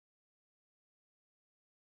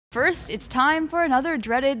First, it's time for another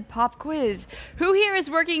dreaded pop quiz. Who here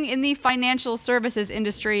is working in the financial services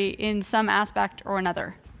industry in some aspect or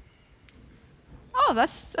another? Oh,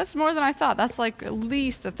 that's more than I thought. That's like at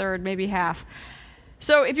least a third, maybe half.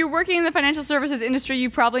 So if you're working in the financial services industry, you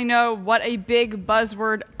probably know what a big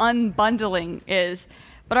buzzword unbundling is.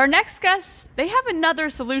 But our next guests, they have another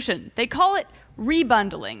solution. They call it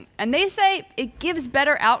rebundling. And they say it gives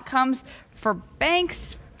better outcomes for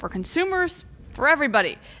banks, for consumers, for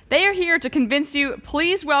everybody. They are here to convince you.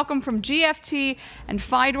 Please welcome from GFT and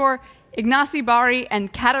Fidor, Ignacy Bari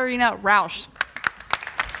and Katarina Rausch.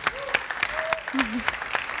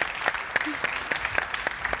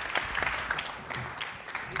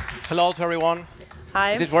 Hello to everyone.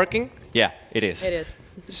 Hi. Is it working? Yeah, it is. It is.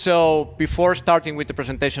 So before starting with the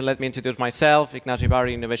presentation, let me introduce myself, Ignacy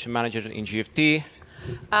Bari, Innovation Manager in GFT.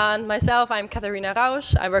 And myself, I'm Katarina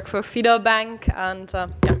Rausch. I work for Fidor Bank, and yeah,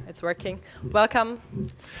 it's working. Welcome.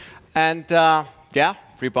 And yeah,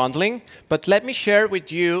 rebundling. But let me share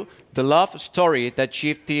with you the love story that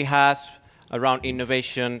GFT has around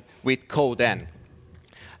innovation with Code-N.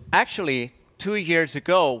 Actually, 2 years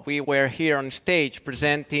ago, we were here on stage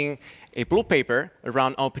presenting a blue paper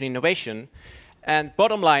around open innovation. And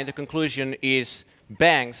bottom line, the conclusion is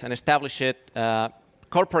banks and established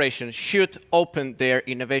corporations should open their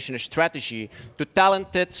innovation strategy to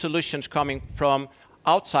talented solutions coming from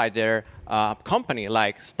outside their company,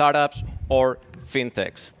 like startups or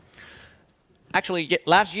fintechs. Actually,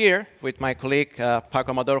 last year, with my colleague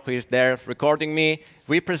Paco Amador, who is there recording me,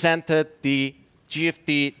 we presented the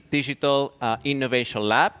GFT Digital Innovation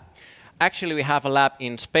Lab. Actually, we have a lab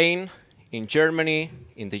in Spain, in Germany,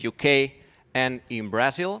 in the UK, and in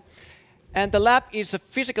Brazil. And the lab is a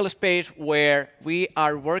physical space where we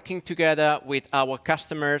are working together with our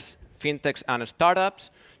customers, fintechs and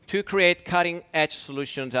startups, to create cutting-edge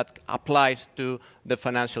solutions that applies to the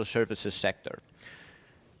financial services sector.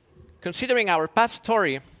 Considering our past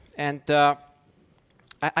story, and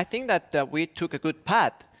I think that we took a good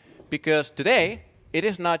path, because today it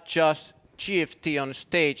is not just GFT on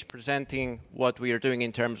stage presenting what we are doing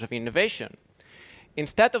in terms of innovation.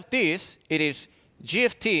 Instead of this, it is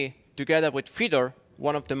GFT together with Fidor,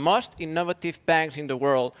 one of the most innovative banks in the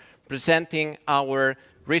world, presenting our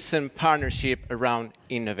recent partnership around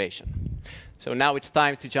innovation. So now it's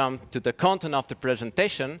time to jump to the content of the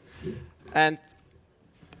presentation. And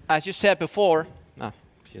as you said before,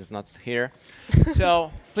 she's not here.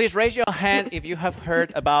 So please raise your hand if you have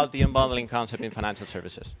heard about the unbundling concept in financial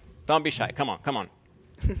services. Don't be shy. Come on, come on.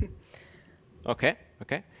 OK,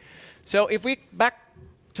 OK. So if we back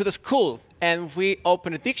to the school and we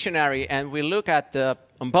open a dictionary and we look at the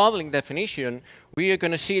unbundling definition, we are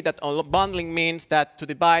going to see that unbundling means that to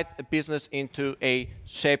divide a business into a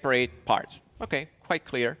separate parts. OK, quite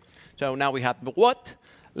clear. So now we have the what.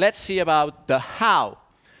 Let's see about the how.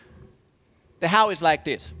 The how is like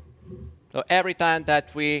this. So every time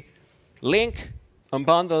that we link,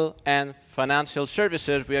 unbundle, and financial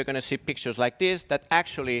services, we are going to see pictures like this, that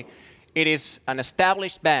actually it is an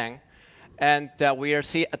established bank. And we are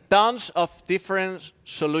seeing tons of different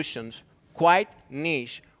solutions, quite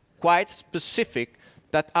niche, quite specific,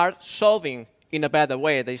 that are solving in a better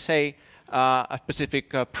way. They say a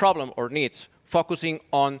specific problem or needs, focusing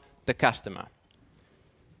on the customer.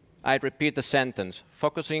 I repeat the sentence,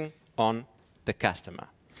 focusing on the customer.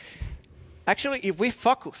 Actually, if we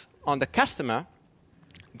focus on the customer,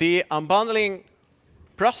 the unbundling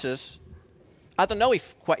process, I don't know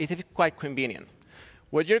if it's quite convenient.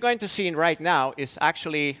 What you're going to see right now is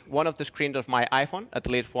actually one of the screens of my iPhone, at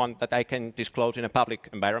least one that I can disclose in a public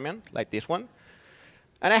environment, like this one.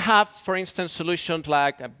 And I have, for instance, solutions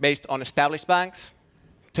like based on established banks,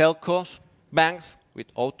 telcos, banks,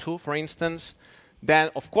 with O2, for instance. Then,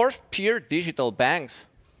 of course, pure digital banks,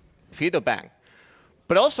 Fidor Bank.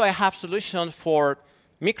 But also, I have solutions for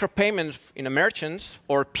micropayments in merchants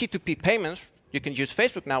or P2P payments. You can use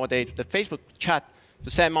Facebook nowadays, the Facebook chat, to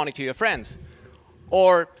send money to your friends.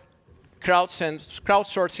 Or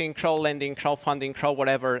crowdsourcing, crowd-lending, crowdfunding, crowd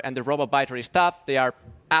whatever, and the robo-advisory stuff. They are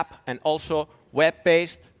app and also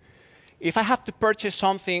web-based. If I have to purchase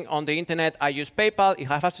something on the internet, I use PayPal. If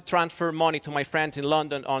I have to transfer money to my friends in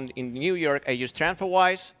London or in New York, I use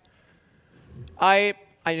TransferWise. I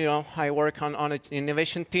work on an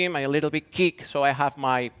innovation team. I'm a little bit geek, so I have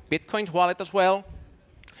my Bitcoin wallet as well.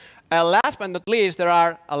 Last but not least, there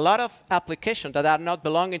are a lot of applications that are not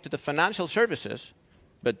belonging to the financial services,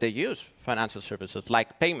 but they use financial services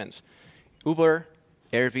like payments. Uber,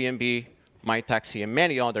 Airbnb, MyTaxi, and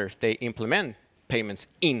many others, they implement payments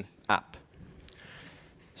in-app.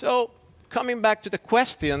 So coming back to the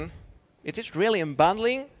question, is it really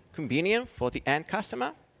unbundling convenient for the end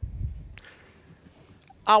customer?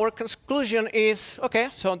 our conclusion is, OK,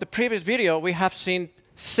 so in the previous video, we have seen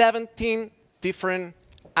 17 different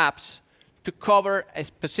apps to cover a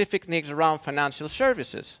specific needs around financial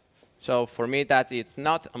services. So for me, that it's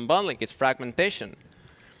not unbundling, it's fragmentation.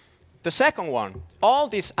 The second one, all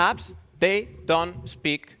these apps, they don't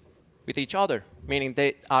speak with each other, meaning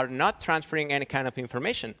they are not transferring any kind of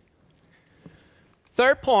information.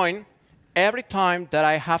 Third point, every time that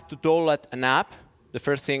I have to download an app, the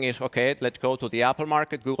first thing is, OK, let's go to the Apple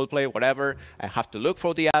Market, Google Play, whatever. I have to look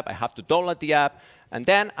for the app. I have to download the app. And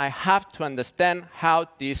then I have to understand how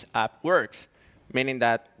this app works, meaning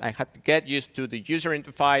that I have to get used to the user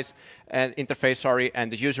interface,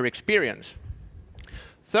 and the user experience.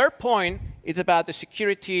 Third point is about the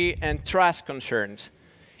security and trust concerns.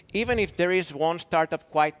 Even if there is one startup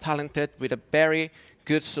quite talented with a very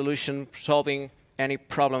good solution solving any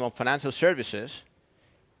problem of financial services,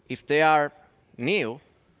 if they are new,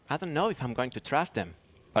 I don't know if I'm going to trust them.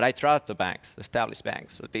 But I trust the banks, the established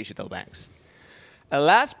banks, or digital banks. And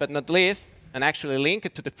last but not least, and actually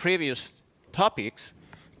linked to the previous topics,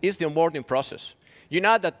 is the onboarding process. You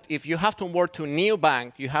know that if you have to onboard to a new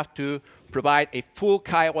bank, you have to provide a full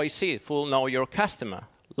KYC, full know your customer,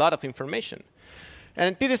 a lot of information.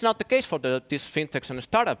 And this is not the case for these fintechs and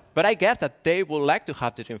startups, but I guess that they would like to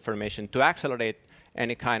have this information to accelerate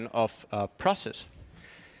any kind of process.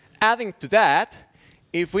 Adding to that,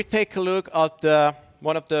 if we take a look at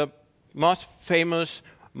one of the most famous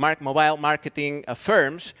mobile marketing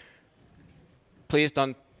firms, please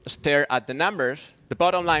don't stare at the numbers. The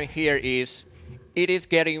bottom line here is it is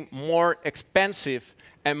getting more expensive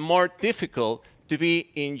and more difficult to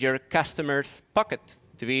be in your customer's pocket,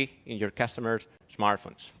 to be in your customer's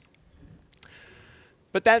smartphones.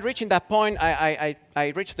 But then reaching that point,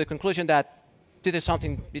 I reached the conclusion that this is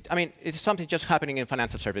something, it's something just happening in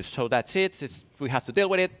financial services. So that's it. We have to deal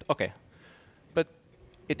with it. OK. But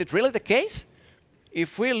is it really the case?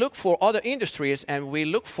 If we look for other industries and we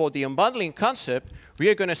look for the unbundling concept, we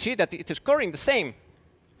are going to see that it is occurring the same.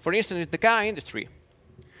 For instance, in the car industry.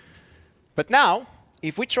 But now,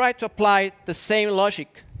 if we try to apply the same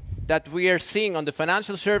logic that we are seeing on the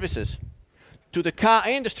financial services to the car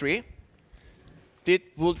industry,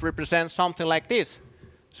 it would represent something like this.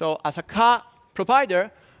 So as a car provider,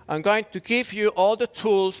 I'm going to give you all the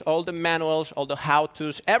tools, all the manuals, all the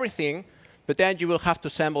how-tos, everything, but then you will have to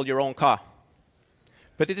assemble your own car.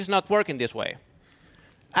 But it is not working this way.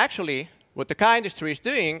 Actually, what the car industry is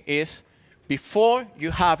doing is, before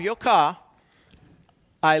you have your car,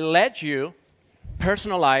 I let you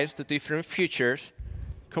personalize the different features,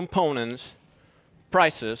 components,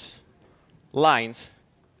 prices, lines,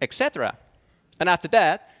 etc. And after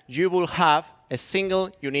that, you will have a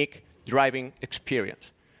single, unique driving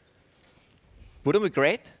experience. Wouldn't it be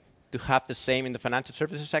great to have the same in the financial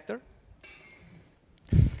services sector?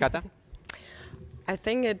 Kata? I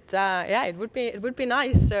think it would be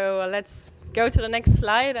nice. So let's go to the next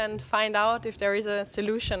slide and find out if there is a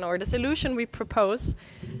solution, or the solution we propose,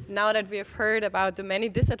 now that we have heard about the many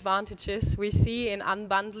disadvantages we see in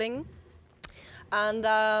unbundling.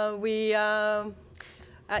 And we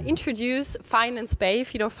introduce FinanceBay,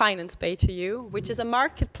 Fidor FinanceBay to you, which is a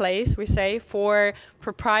marketplace, we say, for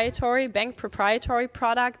bank proprietary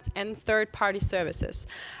products and third-party services.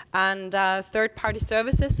 And third-party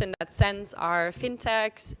services in that sense are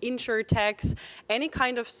fintechs, insurtechs, any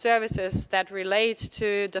kind of services that relate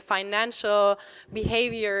to the financial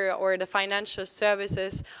behavior or the financial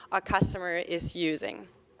services a customer is using.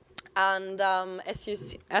 And as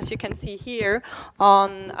you can see here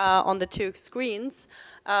on the two screens,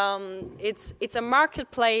 it's a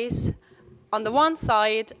marketplace on the one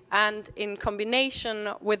side, and in combination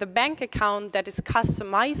with a bank account that is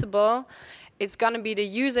customizable, it's going to be the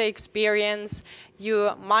user experience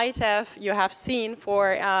you have seen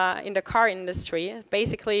for in the car industry.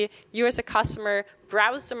 Basically, you as a customer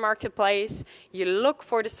browse the marketplace, you look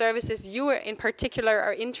for the services you in particular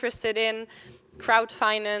are interested in. Crowd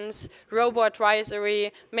finance,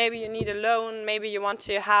 robo-advisory, maybe you need a loan, maybe you want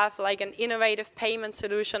to have like an innovative payment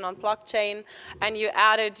solution on blockchain, and you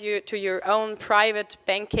add it to your own private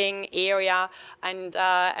banking area and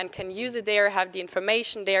can use it there, have the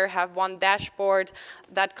information there, have one dashboard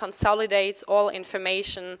that consolidates all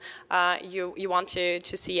information you want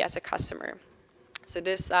to see as a customer. So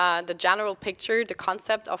this the general picture, the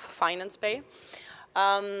concept of FinanceBay.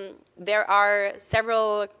 There are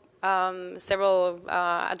several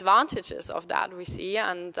advantages of that we see,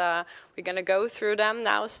 and we're going to go through them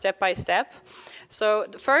now step by step. So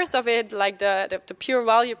the first of it, like the pure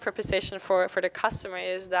value proposition for the customer,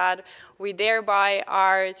 is that we thereby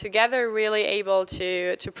are together really able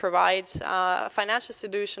to provide a financial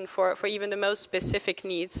solution for even the most specific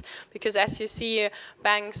needs. Because as you see,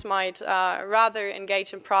 banks might rather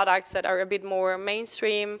engage in products that are a bit more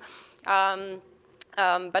mainstream,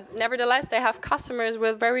 but nevertheless, they have customers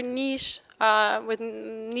with very niche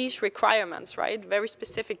requirements, right? Very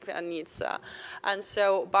specific needs. And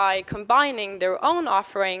so by combining their own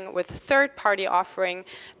offering with third-party offering,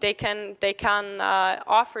 they can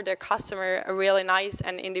offer their customer a really nice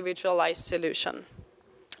and individualized solution.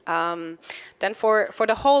 Then for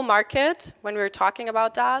the whole market, when we're talking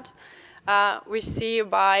about that, we see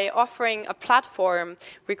by offering a platform,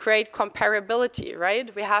 we create comparability,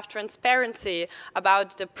 right? We have transparency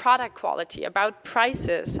about the product quality, about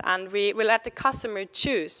prices, and we let the customer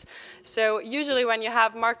choose. So usually when you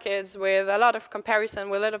have markets with a lot of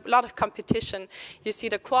comparison, with a lot of competition, you see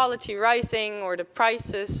the quality rising or the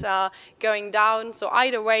prices going down. So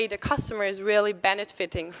either way, the customer is really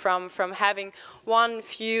benefiting from having one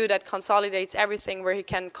view that consolidates everything, where he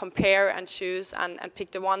can compare and choose and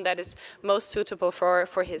pick the one that is most suitable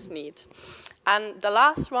for his need. And the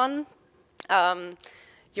last one,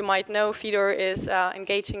 you might know Fidor is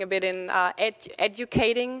engaging a bit in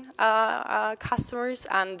educating customers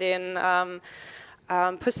and in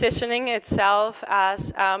positioning itself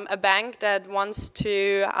as a bank that wants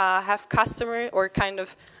to have customers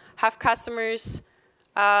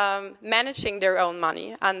managing their own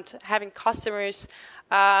money and having customers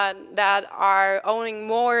that are owning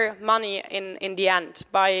more money in the end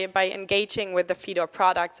by engaging with the Fidor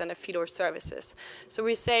products and the Fidor services. So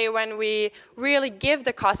we say when we really give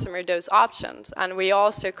the customer those options and we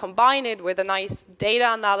also combine it with a nice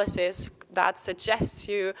data analysis that suggests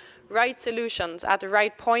you right solutions at the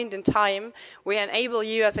right point in time, we enable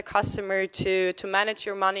you as a customer to manage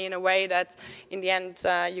your money in a way that in the end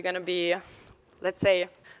you're going to be, let's say,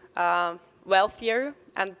 wealthier.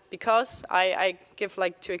 And because I give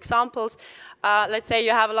like 2 examples, let's say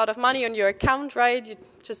you have a lot of money on your account, right? You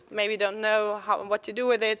just maybe don't know what to do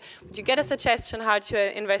with it. But you get a suggestion how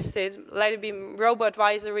to invest it. Let it be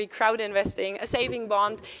robo-advisory, crowd investing, a saving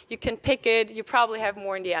bond. You can pick it. You probably have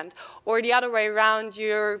more in the end. Or the other way around,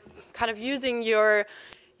 you're kind of using your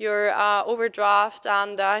overdraft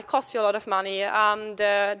and it costs you a lot of money.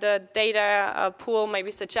 The data pool maybe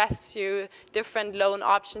suggests you different loan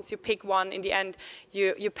options. You pick one. In the end,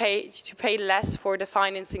 you pay less for the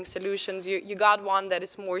financing solutions. You got one that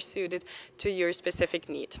is more suited to your specific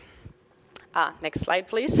need. Next slide,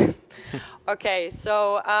 please. Okay,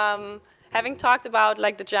 so having talked about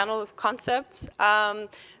like the general concepts, the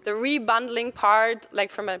rebundling part, like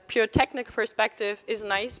from a pure technical perspective, is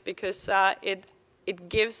nice because it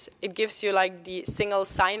gives you like the single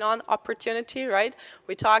sign-on opportunity, right?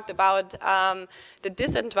 We talked about the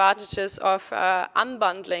disadvantages of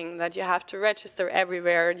unbundling, that you have to register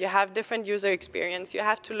everywhere, you have different user experience, you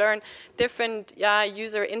have to learn different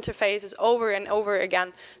user interfaces over and over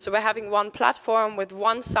again. So by having one platform with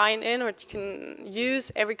one sign-in, where you can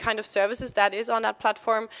use every kind of services that is on that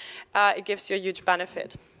platform, it gives you a huge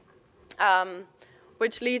benefit.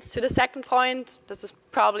 Which leads to the second point. This is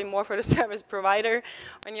probably more for the service provider.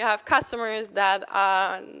 When you have customers that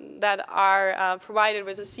are provided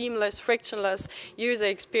with a seamless, frictionless user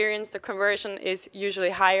experience, the conversion is usually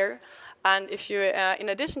higher. And if you, in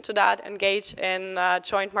addition to that, engage in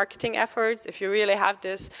joint marketing efforts, if you really have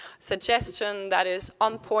this suggestion that is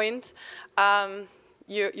on point,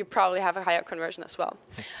 you probably have a higher conversion as well.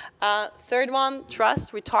 Third one,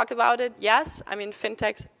 trust. We talked about it. Yes, I mean,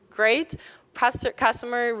 fintech's great.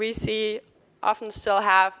 Customer, we see, often still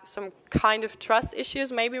have some kind of trust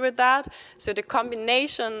issues maybe with that. So the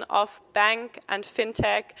combination of bank and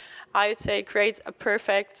fintech, I would say, creates a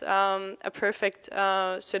perfect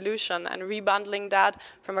solution. And rebundling that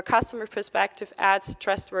from a customer perspective adds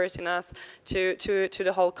trustworthiness to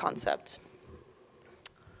the whole concept.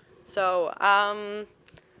 So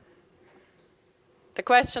the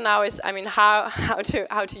question now is, I mean, how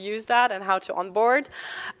to use that and how to onboard.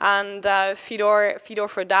 And Fidor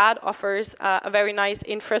for that offers a very nice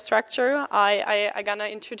infrastructure. I'm gonna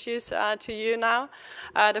introduce to you now.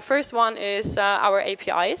 The first one is our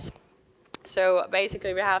APIs. So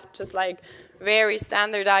basically, we have just like very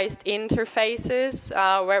standardized interfaces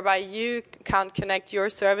whereby you can connect your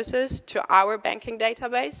services to our banking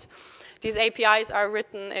database. These APIs are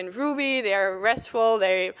written in Ruby. They are RESTful.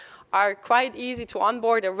 They are quite easy to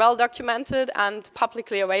onboard. They're well documented and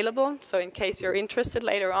publicly available. So in case you're interested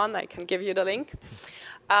later on, I can give you the link.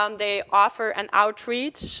 they offer an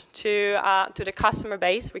outreach to the customer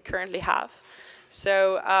base we currently have.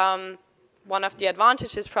 So one of the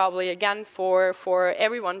advantages probably, again, for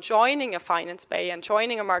everyone joining a finance bay and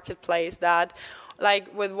joining a marketplace, that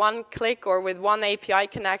like with one click or with one API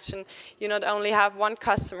connection, you not only have one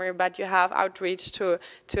customer, but you have outreach to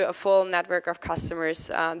a full network of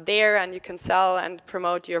customers there, and you can sell and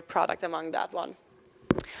promote your product among that one.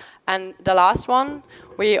 And the last one,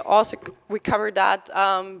 we covered that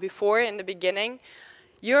before in the beginning.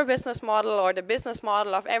 Your business model, or the business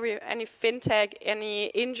model of any fintech,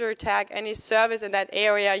 any insurtech, any service in that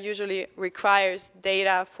area usually requires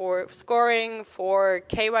data for scoring, for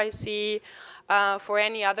KYC, for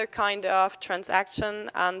any other kind of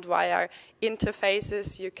transaction, and via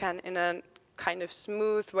interfaces you can, in a kind of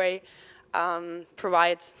smooth way,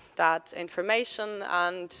 provide that information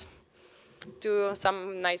and do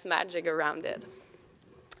some nice magic around it.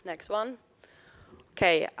 Next one.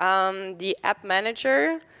 Okay, the app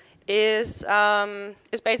manager is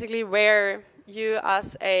basically where you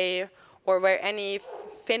as or where any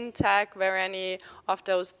fintech, where any of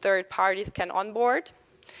those third parties can onboard.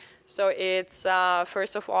 So it's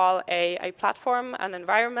first of all a platform, an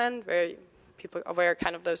environment where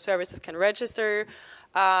kind of those services can register,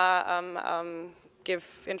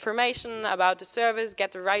 give information about the service,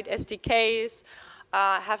 get the right SDKs,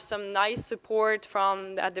 have some nice support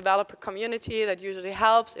from the developer community that usually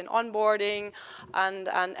helps in onboarding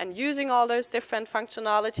and using all those different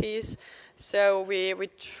functionalities. So we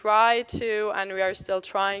try to, and we are still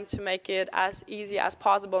trying to make it as easy as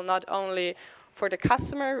possible, not only for the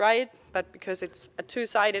customer, right, but because it's a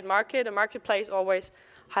two-sided market, a marketplace always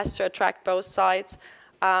has to attract both sides.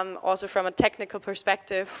 Also from a technical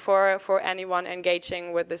perspective for anyone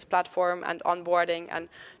engaging with this platform and onboarding and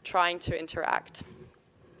trying to interact.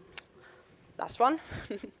 Last one.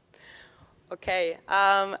 Okay,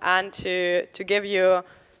 and to give you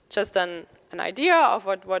just an idea of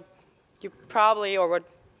what you probably, or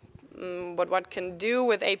what can do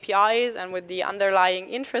with APIs and with the underlying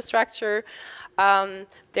infrastructure,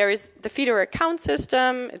 there is the Fidor account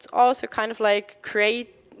system. It's also kind of like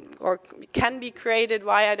can be created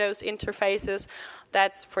via those interfaces.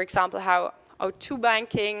 That's, for example, how O2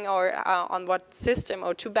 banking, or on what system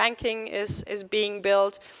O2 banking is being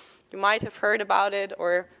built. You might have heard about it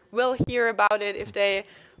or will hear about it if they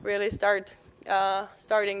really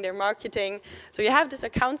starting their marketing. So you have this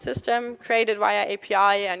account system created via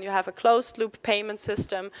API, and you have a closed loop payment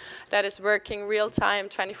system that is working real time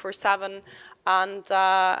 24/7 and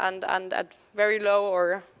at very low,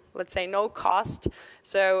 or let's say no cost.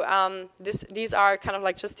 So these are kind of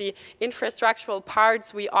like just the infrastructural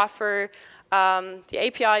parts we offer, the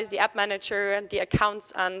APIs, the app manager, and the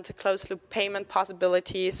accounts and closed loop payment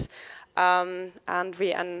possibilities. And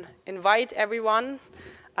we invite everyone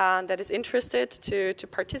that is interested to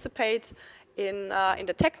participate in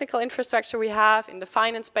the technical infrastructure we have, in the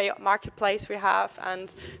finance marketplace we have,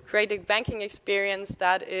 and create a banking experience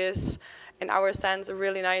that is, in our sense, a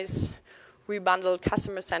really nice rebundled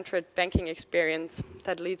customer-centered banking experience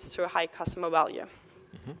that leads to a high customer value.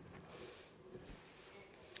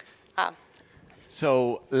 Mm-hmm.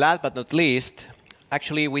 So last but not least,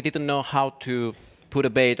 actually we didn't know how to put a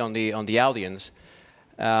bait on the audience,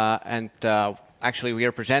 actually we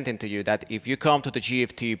are presenting to you that if you come to the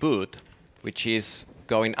GFT booth, which is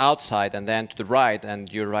going outside and then to the right,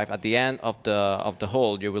 and you arrive at the end of the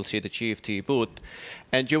hall, you will see the GFT booth,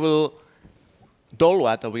 and you will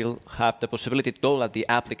download, or will have the possibility to download the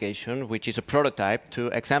application, which is a prototype to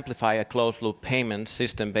exemplify a closed-loop payment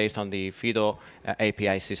system based on the Fidor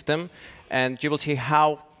API system. And you will see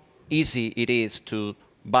how easy it is to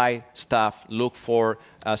buy stuff, look for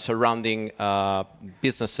surrounding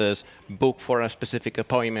businesses, book for a specific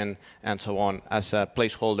appointment, and so on, as a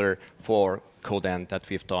placeholder for Coden that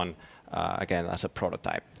we've done, again, as a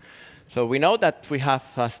prototype. So we know that we have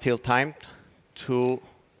still time for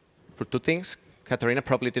two things. Katarina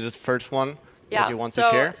probably did the first one. Yeah, that you want to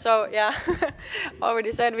share? So yeah,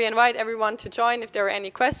 already said we invite everyone to join if there are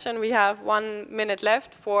any questions. We have 1 minute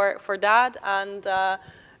left for that, and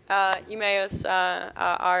emails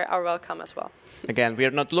are welcome as well. Again, we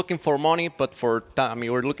are not looking for money, but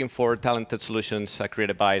we're looking for talented solutions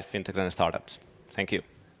created by fintech and startups. Thank you.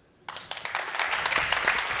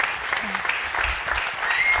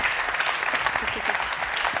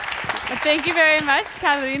 Well, thank you very much,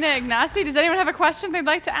 Katarina, Ignacy. Does anyone have a question they'd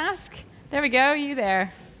like to ask? There we go, you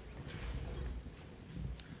there.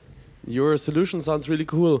 Your solution sounds really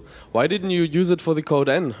cool. Why didn't you use it for the Code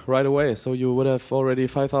N right away? So you would have already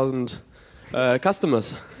 5,000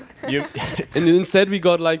 customers. And instead we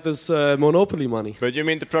got like this monopoly money. But you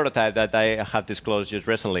mean the prototype that I have disclosed just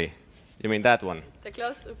recently? You mean that one? The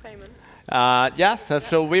closed-loop payment. Yes,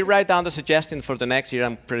 so we write down the suggestion for the next year.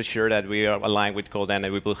 I'm pretty sure that we are aligned with Coden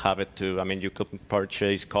and we will have it too. I mean, you could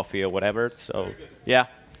purchase coffee or whatever. So, yeah,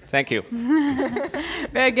 thank you.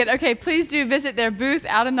 Very good. Okay, please do visit their booth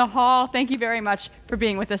out in the hall. Thank you very much for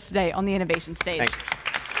being with us today on the innovation stage. Thanks.